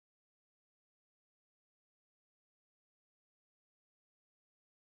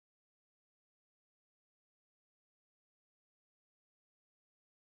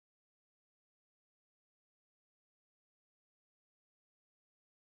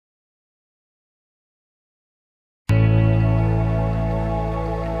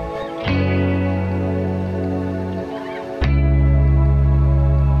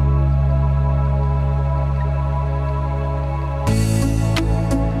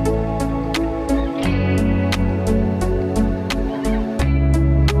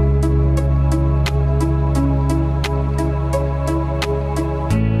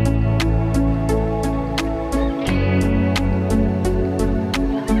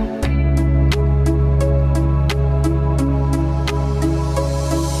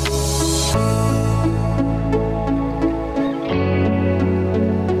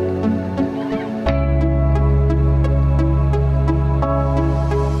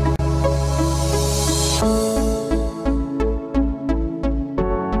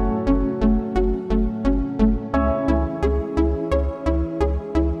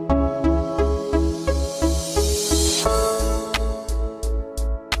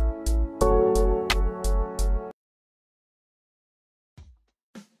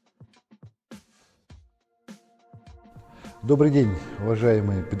Добрый день,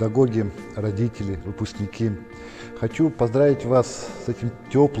 уважаемые педагоги, родители, выпускники. Хочу поздравить вас с этим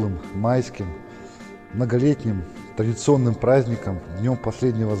теплым, майским, многолетним, традиционным праздником, Днем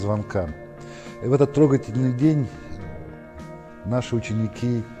Последнего звонка. И в этот трогательный день наши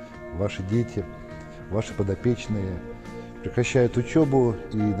ученики, ваши дети, ваши подопечные прекращают учебу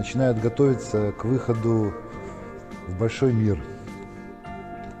и начинают готовиться к выходу в большой мир,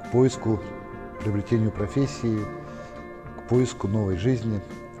 к поиску, приобретению профессии, к поиску новой жизни,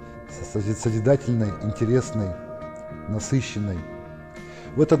 созидательной, интересной, насыщенной.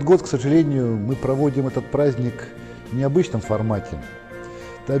 В этот год, к сожалению, мы проводим этот праздник в необычном формате.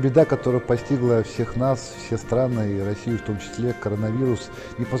 Та беда, которая постигла всех нас, все страны, и Россию в том числе, коронавирус,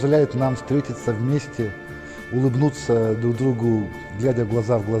 не позволяет нам встретиться вместе, улыбнуться друг другу, глядя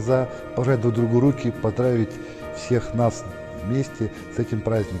в глаза, пожать друг другу руки, поздравить всех нас вместе с этим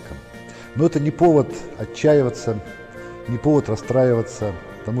праздником. Но это не повод отчаиваться, не повод расстраиваться,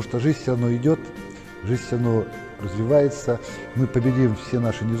 потому что жизнь все равно идет, жизнь все равно развивается, мы победим все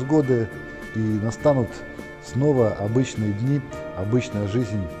наши невзгоды, и настанут снова обычные дни, обычная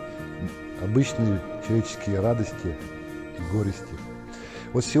жизнь, обычные человеческие радости и горести.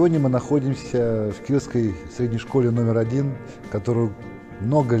 Вот сегодня мы находимся в Кировской средней школе номер 1, которую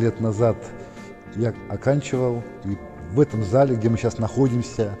много лет назад я оканчивал, и в этом зале, где мы сейчас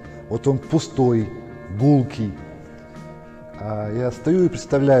находимся, вот он пустой, гулкий. А я стою и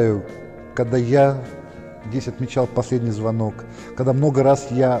представляю, когда я здесь отмечал последний звонок, когда много раз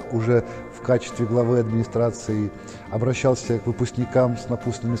я уже в качестве главы администрации обращался к выпускникам с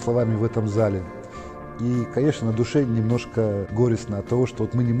напутственными словами в этом зале. И, конечно, на душе немножко горестно от того, что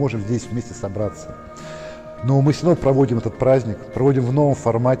вот мы не можем здесь вместе собраться. Но мы все равно проводим этот праздник, проводим в новом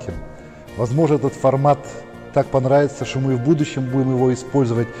формате. Возможно, этот формат так понравится, что мы и в будущем будем его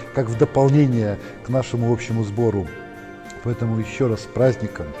использовать как в дополнение к нашему общему сбору. Поэтому еще раз с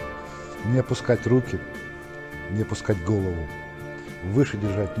праздником. Не опускать руки, не опускать голову, выше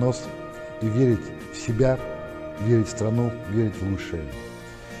держать нос и верить в себя, верить в страну, верить в лучшее.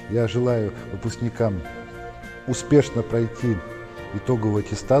 Я желаю выпускникам успешно пройти итоговую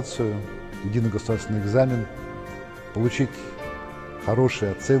аттестацию, единый государственный экзамен, получить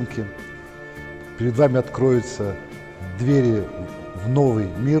хорошие оценки. Перед вами откроются двери в новый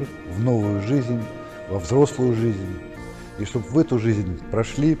мир, в новую жизнь, во взрослую жизнь. И чтобы в эту жизнь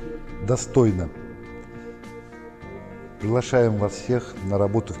прошли достойно. Приглашаем вас всех на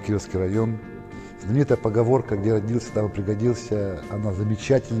работу в Кировский район. Знаменитая поговорка «Где родился, там и пригодился», она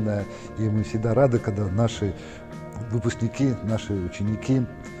замечательная. И мы всегда рады, когда наши выпускники, наши ученики,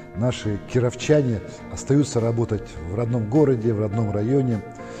 наши кировчане остаются работать в родном городе, в родном районе,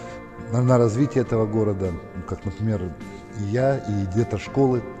 на развитие этого города. Как, например, и я, и директор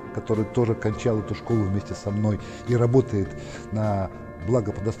школы, который тоже кончал эту школу вместе со мной и работает на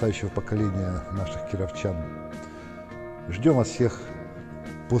благо подрастающего поколения наших кировчан. Ждем вас всех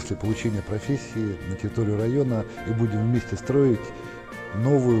после получения профессии на территорию района и будем вместе строить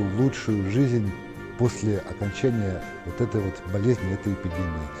новую, лучшую жизнь после окончания вот этой вот болезни, этой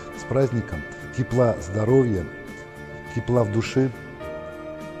эпидемии. С праздником, тепла, здоровья, тепла в душе,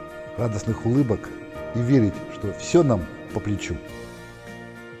 радостных улыбок и верить, что все нам по плечу.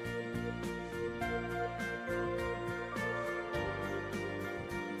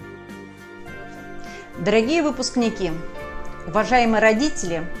 Дорогие выпускники, уважаемые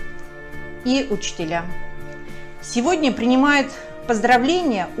родители и учителя, сегодня принимают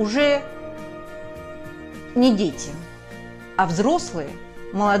поздравления уже не дети, а взрослые,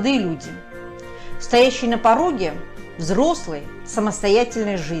 молодые люди, стоящие на пороге взрослой,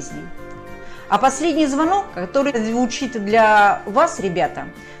 самостоятельной жизни. А последний звонок, который звучит для вас, ребята,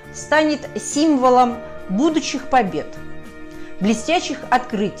 станет символом будущих побед, блестящих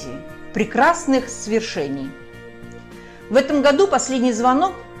открытий, прекрасных свершений. В этом году последний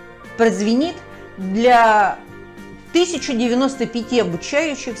звонок прозвенит для 1095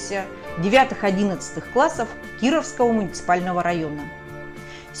 обучающихся 9-11 классов Кировского муниципального района.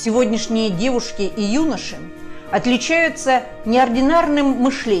 Сегодняшние девушки и юноши отличаются неординарным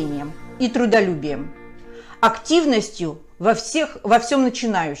мышлением и трудолюбием, активностью во всем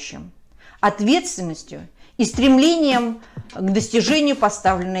начинающем, ответственностью и стремлением к достижению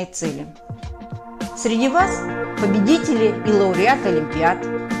поставленной цели. Среди вас победители и лауреаты олимпиад,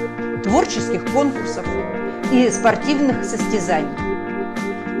 творческих конкурсов и спортивных состязаний.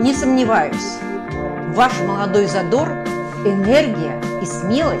 Не сомневаюсь, ваш молодой задор, энергия и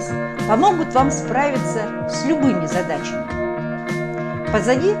смелость помогут вам справиться с любыми задачами.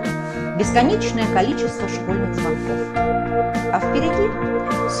 Позади бесконечное количество школьных звонков, а впереди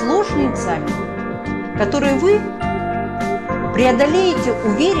сложный экзамен, который вы преодолеете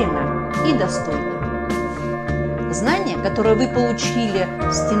уверенно и достойно. Знания, которые вы получили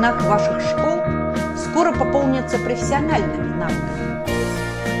в стенах ваших школ, скоро пополнятся профессиональными навыками.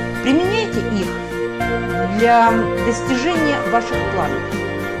 Применяйте их для достижения ваших планов,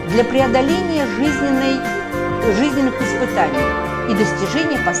 для преодоления жизненных испытаний и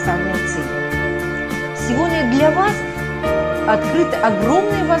достижения поставленной цели. Сегодня для вас открыты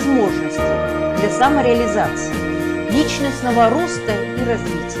огромные возможности для самореализации, личностного роста и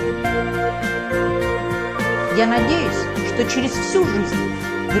развития. Я надеюсь, что через всю жизнь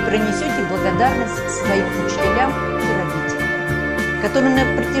вы пронесете благодарность своим учителям и родителям, которые на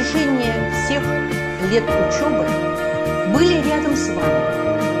протяжении всех лет учебы были рядом с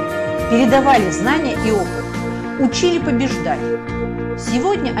вами, передавали знания и опыт, учили побеждать.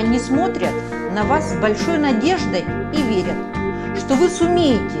 Сегодня они смотрят на вас с большой надеждой и верят, что вы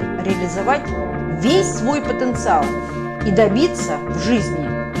сумеете реализовать весь свой потенциал и добиться в жизни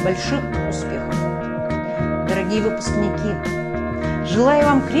больших успехов. Дорогие выпускники, желаю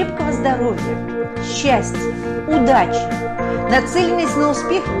вам крепкого здоровья, счастья, удачи, нацеленность на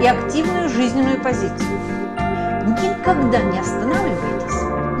успех и активную жизненную позицию. Никогда не останавливайтесь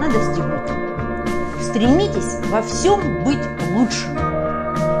на достигнутом. Стремитесь во всем быть лучшим.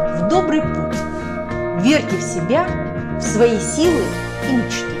 В добрый путь. Верьте в себя, в свои силы и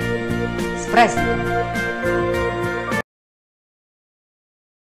мечты. С праздником!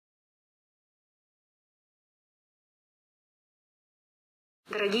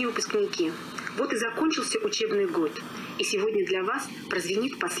 Дорогие выпускники, вот и закончился учебный год, и сегодня для вас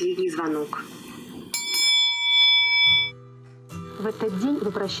прозвенит последний звонок. В этот день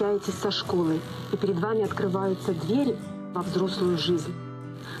вы прощаетесь со школой, и перед вами открываются двери во взрослую жизнь,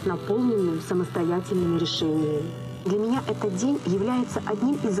 наполненную самостоятельными решениями. Для меня этот день является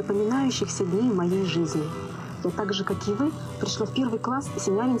одним из запоминающихся дней в моей жизни. Я так же, как и вы, пришла в первый класс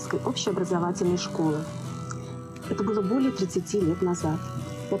Синявинской общеобразовательной школы. Это было более 30 лет назад.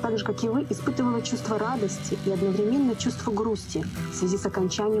 Я так же, как и вы, испытывала чувство радости и одновременно чувство грусти в связи с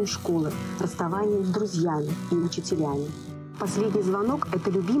окончанием школы, расставанием с друзьями и учителями. Последний звонок –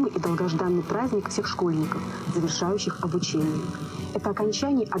 это любимый и долгожданный праздник всех школьников, завершающих обучение. Это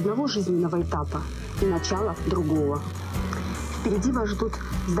окончание одного жизненного этапа и начало другого. Впереди вас ждут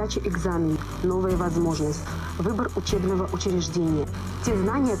сдача экзаменов, новая возможность, выбор учебного учреждения. Те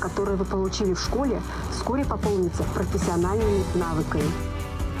знания, которые вы получили в школе, вскоре пополнятся профессиональными навыками.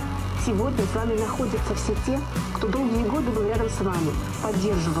 Сегодня с вами находятся все те, кто долгие годы был рядом с вами,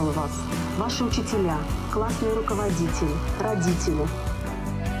 поддерживал вас. Ваши учителя, классные руководители, родители.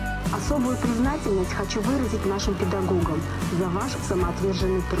 Особую признательность хочу выразить нашим педагогам за ваш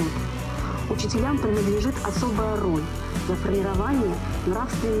самоотверженный труд. Учителям принадлежит особая роль для формирования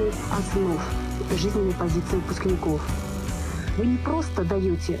нравственных основ и жизненной позиции выпускников. Вы не просто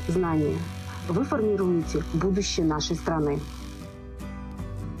даете знания, вы формируете будущее нашей страны.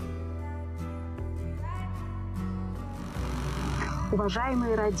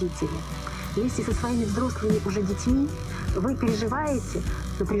 Уважаемые родители, вместе со своими взрослыми уже детьми вы переживаете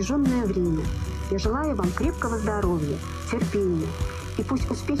напряженное время. Я желаю вам крепкого здоровья, терпения. И пусть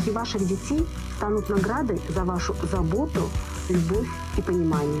успехи ваших детей станут наградой за вашу заботу, любовь и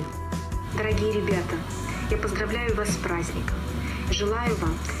понимание. Дорогие ребята, я поздравляю вас с праздником. Желаю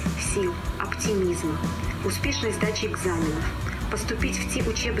вам сил, оптимизма, успешной сдачи экзаменов, поступить в те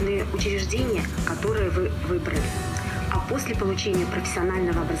учебные учреждения, которые вы выбрали. А после получения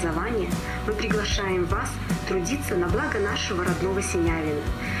профессионального образования мы приглашаем вас трудиться на благо нашего родного Синявина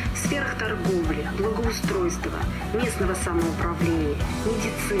в сферах торговли, благоустройства, местного самоуправления,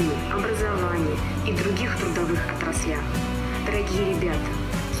 медицины, образования и других трудовых отраслях. Дорогие ребята,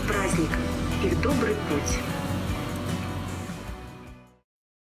 с праздником и в добрый путь!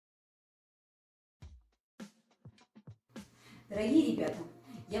 Дорогие ребята,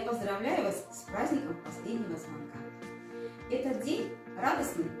 я поздравляю вас с праздником последнего звонка. Этот день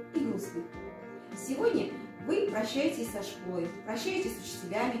радостный и грустный. Сегодня вы прощаетесь со школой, прощаетесь с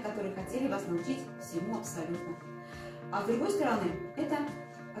учителями, которые хотели вас научить всему абсолютно. А с другой стороны, это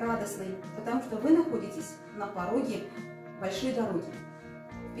радостный, потому что вы находитесь на пороге большой дороги.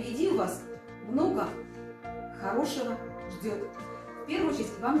 Впереди у вас много хорошего ждет. В первую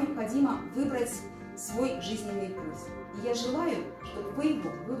очередь вам необходимо выбрать свой жизненный путь. И я желаю, чтобы вы его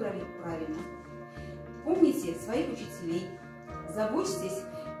выбрали правильно. Помните своих учителей, заботьтесь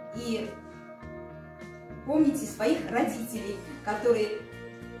и помните своих родителей, которые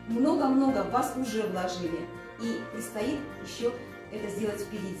много-много в вас уже вложили. И предстоит еще это сделать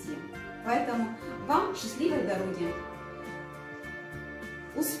впереди. Поэтому вам счастливой дороги,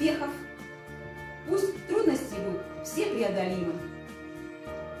 успехов Пусть трудности будут все преодолимы.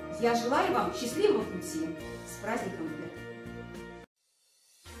 Я желаю вам счастливого пути. С праздником, ребята!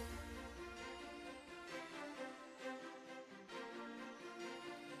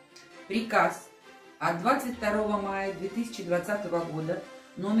 Приказ от 22 мая 2020 года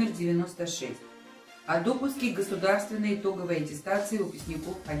номер 96 о допуске к государственной итоговой аттестации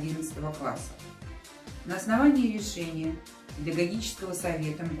выпускников 11 класса. На основании решения Педагогического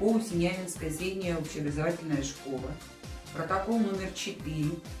совета МКОУ «СИНЯВИНСКАЯ средняя общеобразовательная школа», протокол номер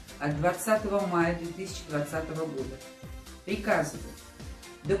 4 от 20 мая 2020 года, приказываю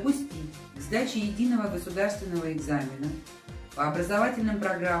допустить к сдаче единого государственного экзамена по образовательным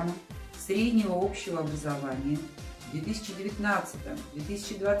программам среднего общего образования в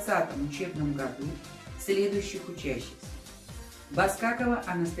 2019-2020 учебном году следующих учащихся: Баскакова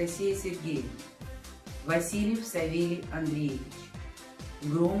Анастасия Сергеевна, Васильев Савелий Андреевич,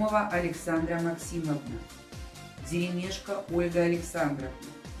 Громова Александра Максимовна, Деремешко Ольга Александровна,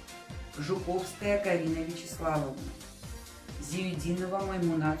 Жуковская Карина Вячеславовна, Зиюдинова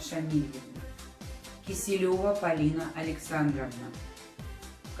Маймунат Шамильевна, Киселева Полина Александровна,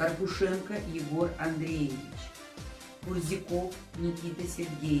 Карпушенко Егор Андреевич, Курзяков Никита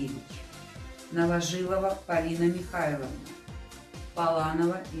Сергеевич, Новожилова Полина Михайловна,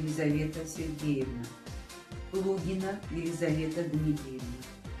 Паланова Елизавета Сергеевна, Плугина Елизавета Дмитриевна,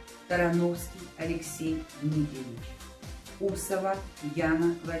 Тарановский Алексей Дмитриевич, Усова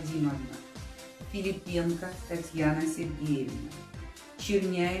Яна Вадимовна, Филипенко Татьяна Сергеевна,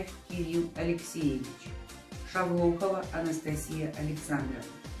 Черняев Кирилл Алексеевич, Шавлохова Анастасия Александровна,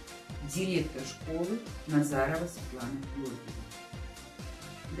 директор школы Назарова Светлана Георгиевна.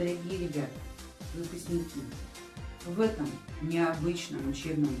 Дорогие ребята, выпускники, в этом необычном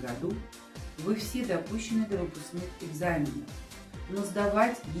учебном году вы все допущены до выпускных экзаменов, но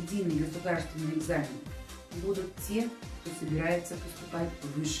сдавать единый государственный экзамен будут те, кто собирается поступать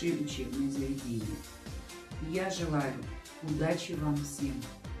в высшие учебные заведения. Я желаю удачи вам всем,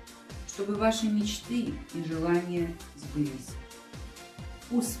 чтобы ваши мечты и желания сбылись.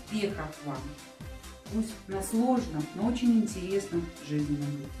 Успехов вам! Пусть на сложном, но очень интересном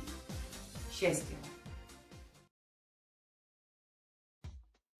жизненном пути. Счастья вам!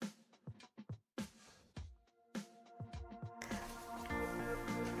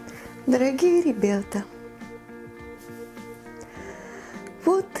 Дорогие ребята,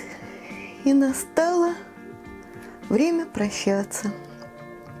 вот и настало время прощаться.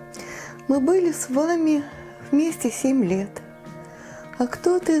 Мы были с вами вместе 7 лет, а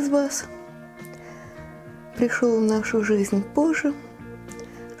кто-то из вас пришел в нашу жизнь позже,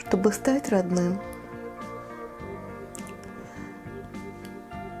 чтобы стать родным.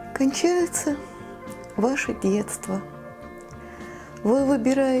 Кончается ваше детство. Вы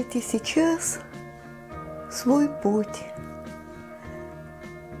выбираете сейчас свой путь.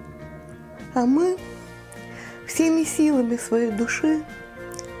 А мы всеми силами своей души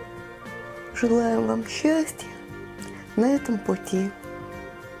желаем вам счастья на этом пути.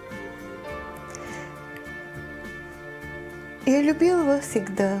 Я любила вас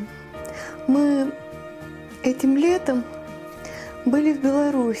всегда. Мы этим летом были в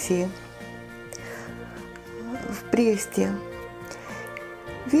Белоруссии, в Бресте.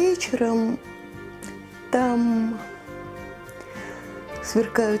 Вечером там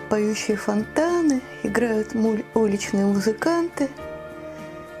сверкают поющие фонтаны, играют уличные музыканты.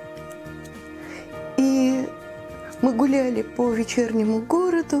 И мы гуляли по вечернему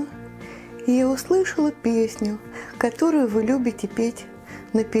городу, и я услышала песню, которую вы любите петь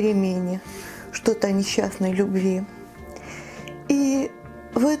на перемене, что-то о несчастной любви. И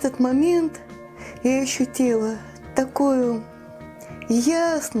в этот момент я ощутила такую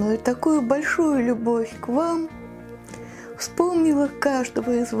ясную, такую большую любовь к вам, вспомнила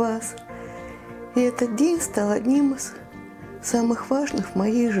каждого из вас. И этот день стал одним из самых важных в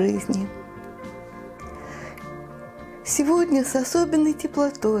моей жизни. Сегодня с особенной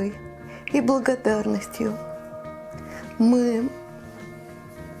теплотой и благодарностью мы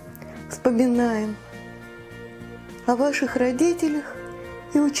вспоминаем о ваших родителях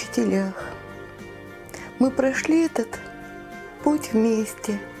и учителях. Мы прошли этот путь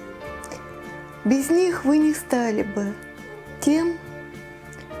вместе. Без них вы не стали бы тем,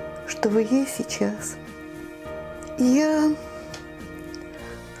 что вы есть сейчас. Я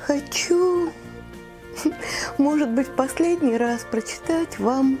хочу, может быть, в последний раз прочитать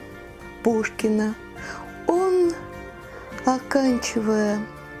вам Пушкина. Он, оканчивая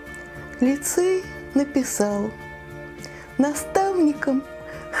лицей, написал: «Наставникам,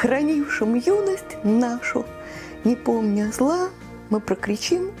 хранившим юность нашу, не помня зла, мы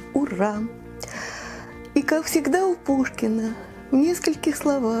прокричим ура». И, как всегда у Пушкина, в нескольких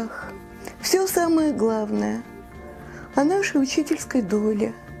словах все самое главное о нашей учительской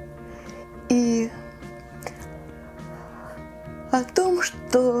доле и о том,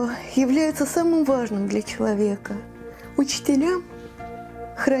 что является самым важным для человека – учителям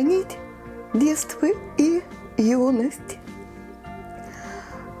хранить детство и юность,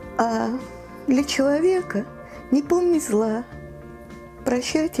 а для человека не помнить зла,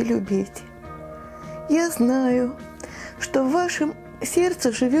 прощать и любить. Я знаю, что в вашем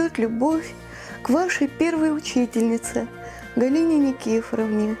сердце живет любовь к вашей первой учительнице Галине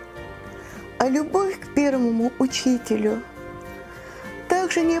Никифоровне, а любовь к первому учителю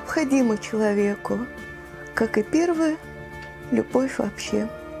также необходима человеку, как и первая любовь вообще.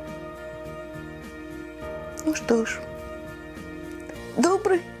 Ну что ж,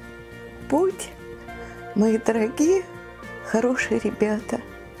 добрый путь, мои дорогие, хорошие ребята.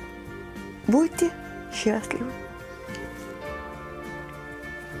 Будьте счастливы.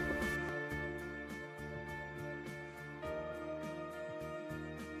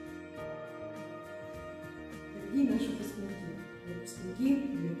 Дорогие наши выпускники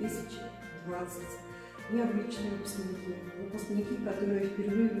 2020, необычные выпускники, которые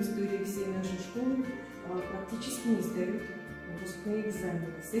впервые в истории всей нашей школы практически не сдают выпускные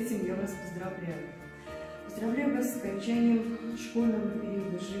экзамены. С этим я вас поздравляю. Поздравляю вас с окончанием школьного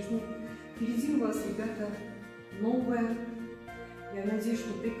периода жизни. Впереди у вас, ребята, новая, я надеюсь,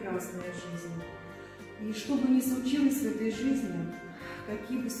 что прекрасная жизнь. И что бы ни случилось в этой жизни,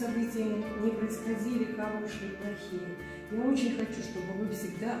 какие бы события ни происходили, хорошие, плохие, я очень хочу, чтобы вы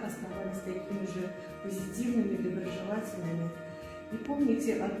всегда оставались такими же позитивными, доброжелательными. И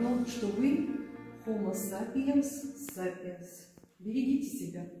помните одно, что вы Homo sapiens sapiens. Берегите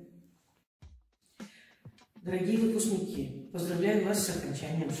себя. Дорогие выпускники, поздравляю вас с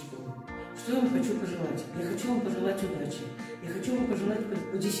окончанием школы. Что я вам хочу пожелать? Я хочу вам пожелать удачи, я хочу вам пожелать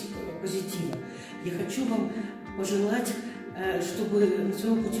позитива, я хочу вам пожелать, чтобы на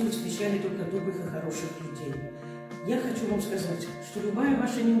своем пути вы встречали только добрых и хороших людей. Я хочу вам сказать, что любая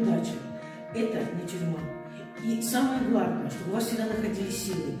ваша неудача – это не тюрьма. И самое главное, чтобы у вас всегда находились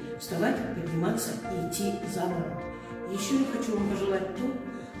силы вставать, подниматься и идти за мной. И еще я хочу вам пожелать то,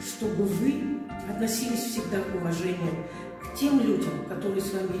 чтобы вы относились всегда к уважению к тем людям, которые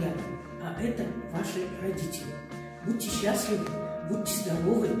с вами рядом, а это ваши родители. Будьте счастливы, будьте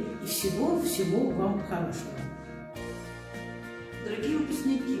здоровы и всего-всего вам хорошего. Дорогие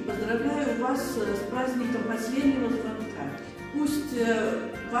выпускники, поздравляю вас с праздником последнего звонка. Пусть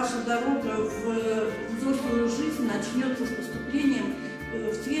ваша дорога в взрослую жизнь начнется с поступлением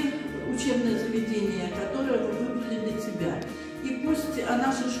в те учебные заведения, которые вы выбрали для себя. И пусть о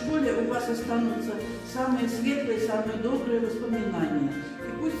нашей школе у вас останутся самые светлые, самые добрые воспоминания.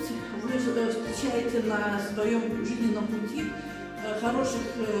 И пусть вы встречаете на своем жизненном пути хороших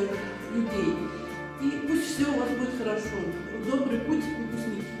людей. И пусть все у вас будет хорошо. Добрый путь,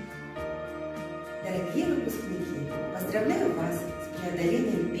 выпускники. Дорогие выпускники, поздравляю вас с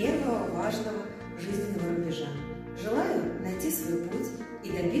преодолением первого важного жизненного рубежа. Желаю найти свой путь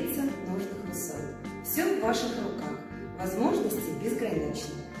и добиться нужных высот. Все в ваших руках. Возможности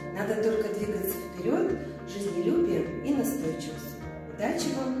безграничны. Надо только двигаться вперед, жизнелюбием и настойчивостью. Удачи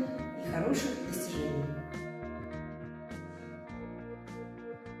вам и хороших достижений!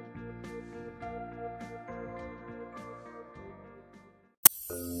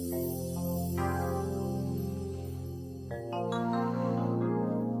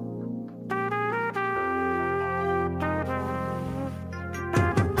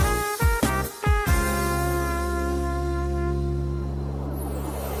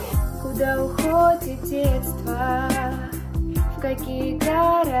 Куда уходит детство, в какие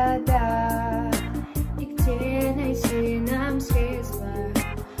города, и где найти нам средства,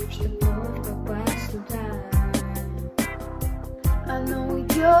 чтоб вновь попасть туда. Оно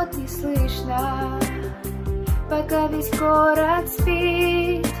уйдет неслышно, пока весь город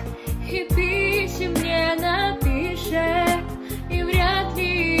спит, и писем не напишет, и вряд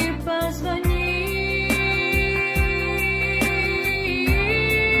ли позвонит.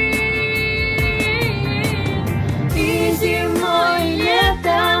 Зимой и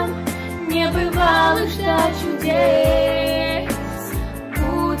летом небывалых ждать чудес.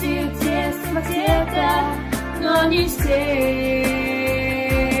 Будет детство где-то, но не здесь.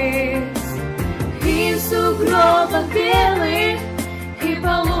 И в сугробах белых, и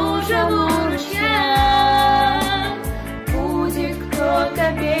по лужам у ручья будет кто-то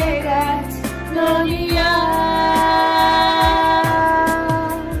бегать, но не я.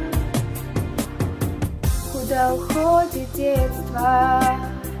 Куда уходит детство,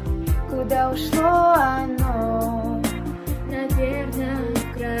 куда ушло оно?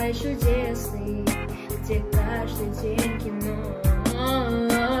 день кино,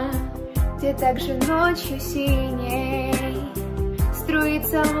 где также ночью синей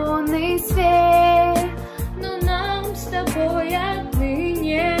струится лунный свет. Но нам с тобой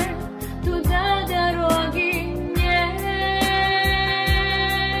отныне туда дороги нет.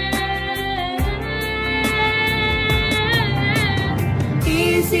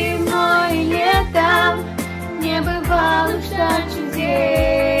 И зимой, и летом не бывало ждать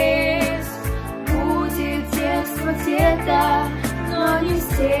чудес. Будет детство где-то, но не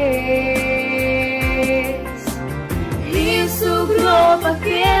здесь. И в сугробах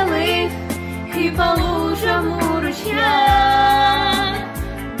белых, и по лужам у ручья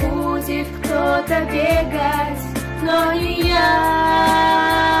будет кто-то бегать, но не я.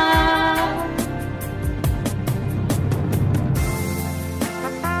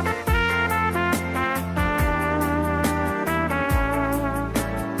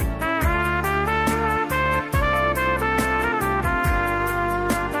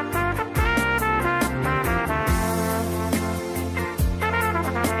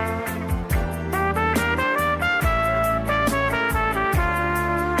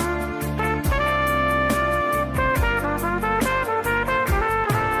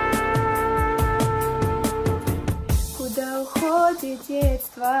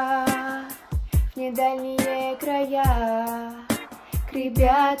 Детство в недальние края, к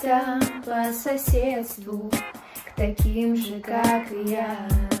ребятам по соседству, к таким же, как и я.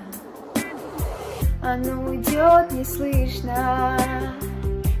 Оно уйдет неслышно,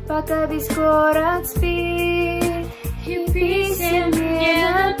 пока весь город спит, и писем не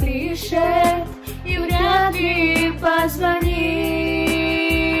напишет, и вряд ли позвонит.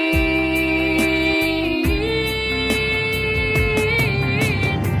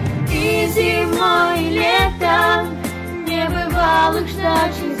 Зимой, летом не бывалых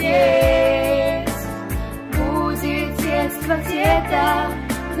ждать чудес. Будет детство где-то,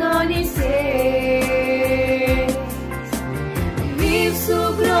 но не здесь. И в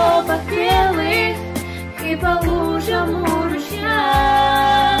сугробах белых, и по лужам у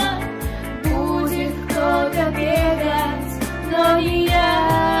ручья будет кто-то бегать, но не я.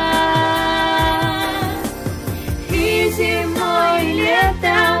 И зимой, и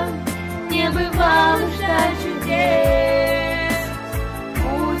летом не бывало ждать чудес.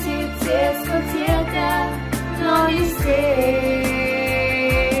 Будет детство где-то, но не здесь.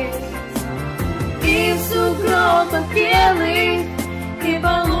 И в сугробах белых, и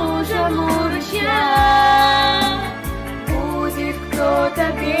по лужам у ручья будет кто-то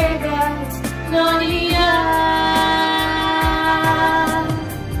бегать, но не я.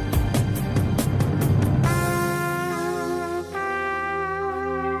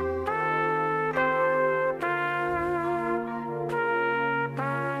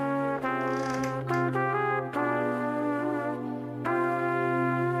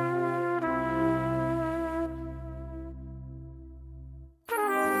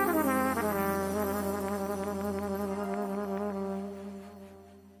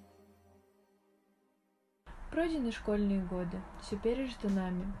 Пройдены школьные годы, все пережито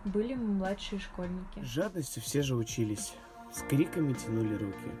нами, были мы младшие школьники. С жадностью все же учились, с криками тянули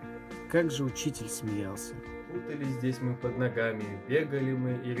руки. Как же учитель смеялся. Путались здесь мы под ногами, бегали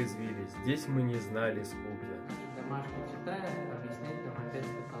мы и резвились, здесь мы не знали скуки. Домашний читая, объяснять нам опять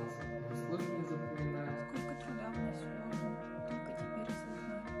пытался, но слушай, запоминаю. Сколько труда в нас вложено, только теперь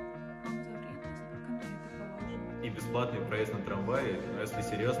осознаю. Вам за вредность конкреты положено. И бесплатный проезд на трамвае, но если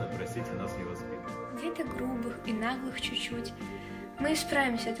серьезно, простите нас невоспитанных. Где-то грубых и наглых чуть-чуть. Мы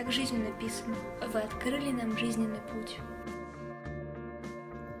исправимся, так жизнь написана. Вы открыли нам жизненный путь.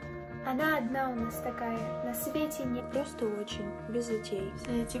 Она одна у нас такая, на свете нет. Просто очень, без затей.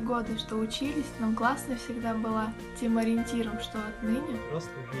 Все эти годы, что учились, нам классно всегда была тем ориентиром, что отныне просто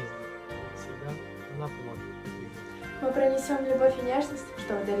жизнь. Всегда она поможет. мы пронесем любовь и нежность,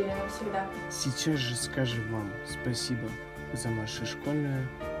 что дарили нам всегда. Сейчас же скажем вам спасибо за наши школьные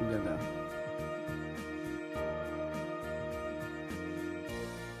года.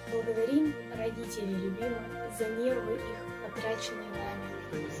 Благодарим родителей любимых за нервы их, потраченные нами.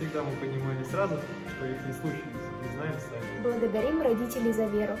 Что не всегда мы понимали сразу, что их не случилось, не знаем сами. Благодарим родителей за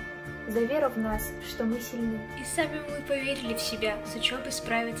веру в нас, что мы сильны. И сами мы поверили в себя, с учебой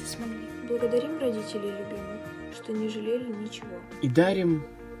справиться смогли. Благодарим родителей любимых, что не жалели ничего. И дарим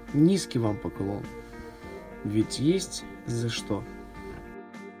низкий вам поклон, ведь есть за что.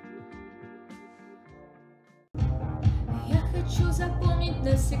 Я хочу запомнить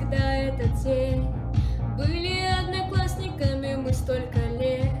навсегда этот день. Были одноклассниками мы столько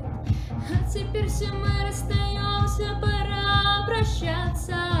лет, а теперь все мы расстаемся, пора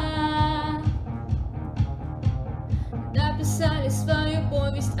прощаться. написали свою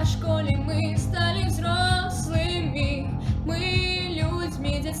повесть о школе, мы стали взрослыми, мы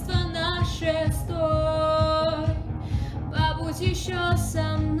людьми, детство наше, стой, побудь еще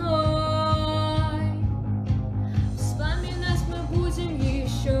со мной. Вспоминать мы будем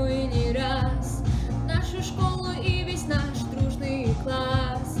еще и не раз нашу школу и весь наш дружный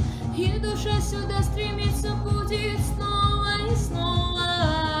класс, и душа сюда стремиться будет снова и снова.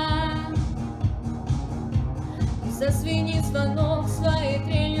 Зазвенит звонок, своей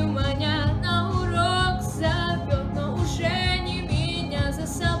трелью маня, на урок зовет, но уже не меня за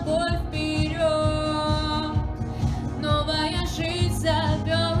собой вперед. Новая жизнь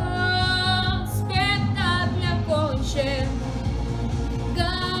зовет, спектакль окончен,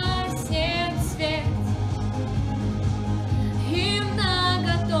 гаснет свет, и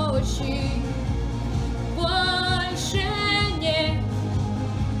многоточий больше нет.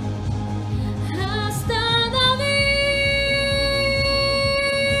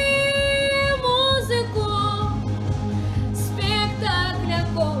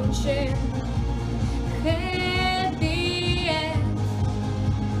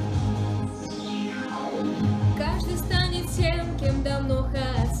 Каждый станет тем, кем давно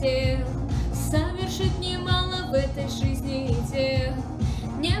хотел, совершить немало в этой жизни дел.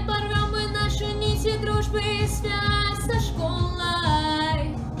 Не порвем мы наши нити дружбы и связь со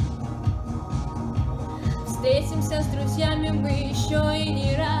школой. Встретимся с друзьями мы еще и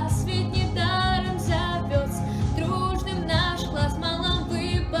не раз.